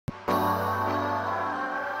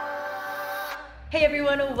Hey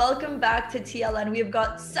everyone, welcome back to TLN. We have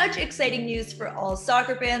got such exciting news for all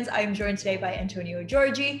soccer fans. I am joined today by Antonio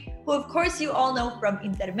Giorgi, who of course you all know from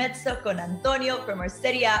Intermezzo con Antonio from our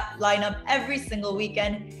Serie A lineup every single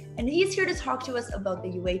weekend. And he's here to talk to us about the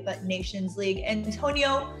UEFA Nations League.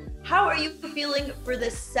 Antonio, how are you feeling for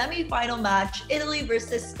this semi-final match, Italy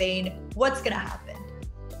versus Spain? What's gonna happen?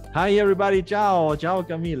 Hi everybody, ciao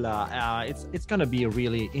Camila. It's gonna be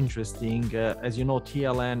really interesting. As you know,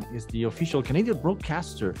 TLN is the official Canadian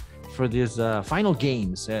broadcaster for these final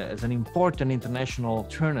games. It's an important international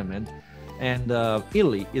tournament, and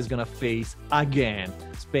Italy is gonna face again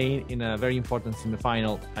Spain in a very important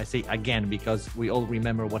semifinal. I say again because we all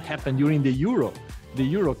remember what happened during the Euro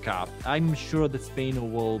Cup. I'm sure that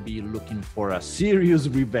Spain will be looking for a serious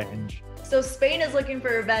revenge. So Spain is looking for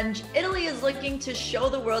revenge. Italy is looking to show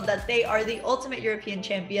the world that they are the ultimate European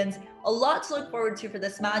champions. A lot to look forward to for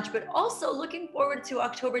this match, but also looking forward to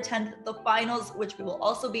October 10th, the finals, which we will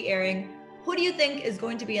also be airing. Who do you think is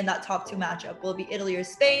going to be in that top two matchup? Will it be Italy or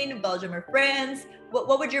Spain, Belgium or France?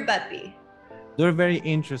 What would your bet be? They're very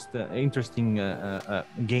interesting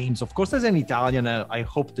games. Of course, as an Italian, I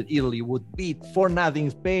hope that Italy would beat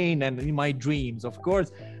 4-0 Spain, and in my dreams, of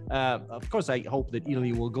course, I hope that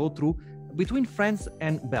Italy will go through. Between France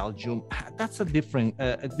and Belgium, that's a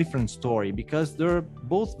different story because they're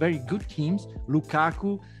both very good teams.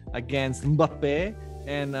 Lukaku against Mbappe,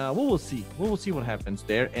 and we will see. We will see what happens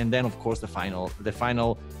there. And then, of course, the final.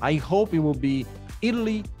 I hope it will be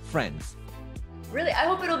Italy-France. Really, I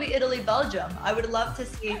hope it'll be Italy-Belgium. I would love to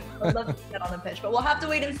see that on the pitch, but we'll have to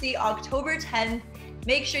wait and see. October 10th.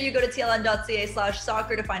 Make sure you go to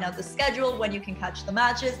tln.ca/soccer to find out the schedule, when you can catch the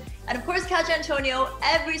matches. And of course, catch Antonio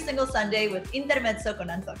every single Sunday with Intermezzo con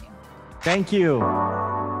Antonio. Thank you.